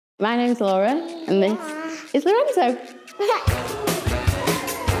My name's Laura, and this is Lorenzo.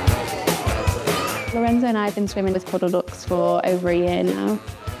 Lorenzo and I have been swimming with Puddle Ducks for over a year now.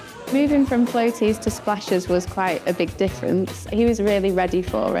 Moving from floaties to splashes was quite a big difference. He was really ready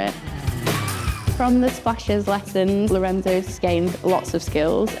for it. From the splashes lessons, Lorenzo's gained lots of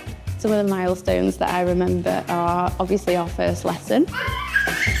skills. Some of the milestones that I remember are obviously our first lesson.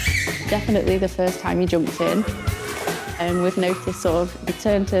 Definitely the first time he jumped in. And we've noticed sort of the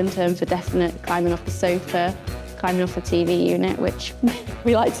turn for definite, climbing off the sofa, climbing off the TV unit, which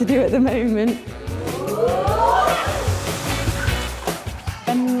we like to do at the moment.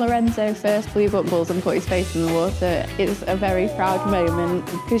 When Lorenzo first blew bubbles and put his face in the water, it's a very proud moment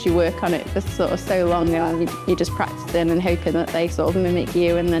because you work on it for sort of so long and you're just practicing and hoping that they sort of mimic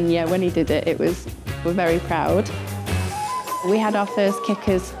you. And then, yeah, when he did it, we're very proud. We had our first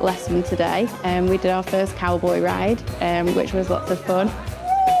kickers lesson today, and we did our first cowboy ride, which was lots of fun.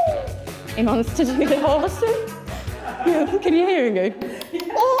 He wants to do the horses. Can you hear him go?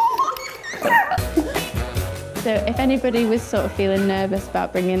 So if anybody was sort of feeling nervous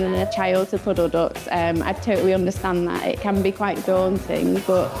about bringing in a child to Puddle Ducks, I totally understand that. It can be quite daunting,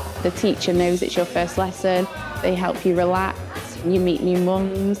 but the teacher knows it's your first lesson. They help you relax. You meet new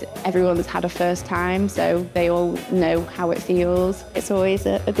mums. Everyone's had a first time, so they all know how it feels. It's always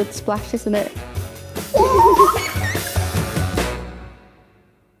a good splash, isn't it?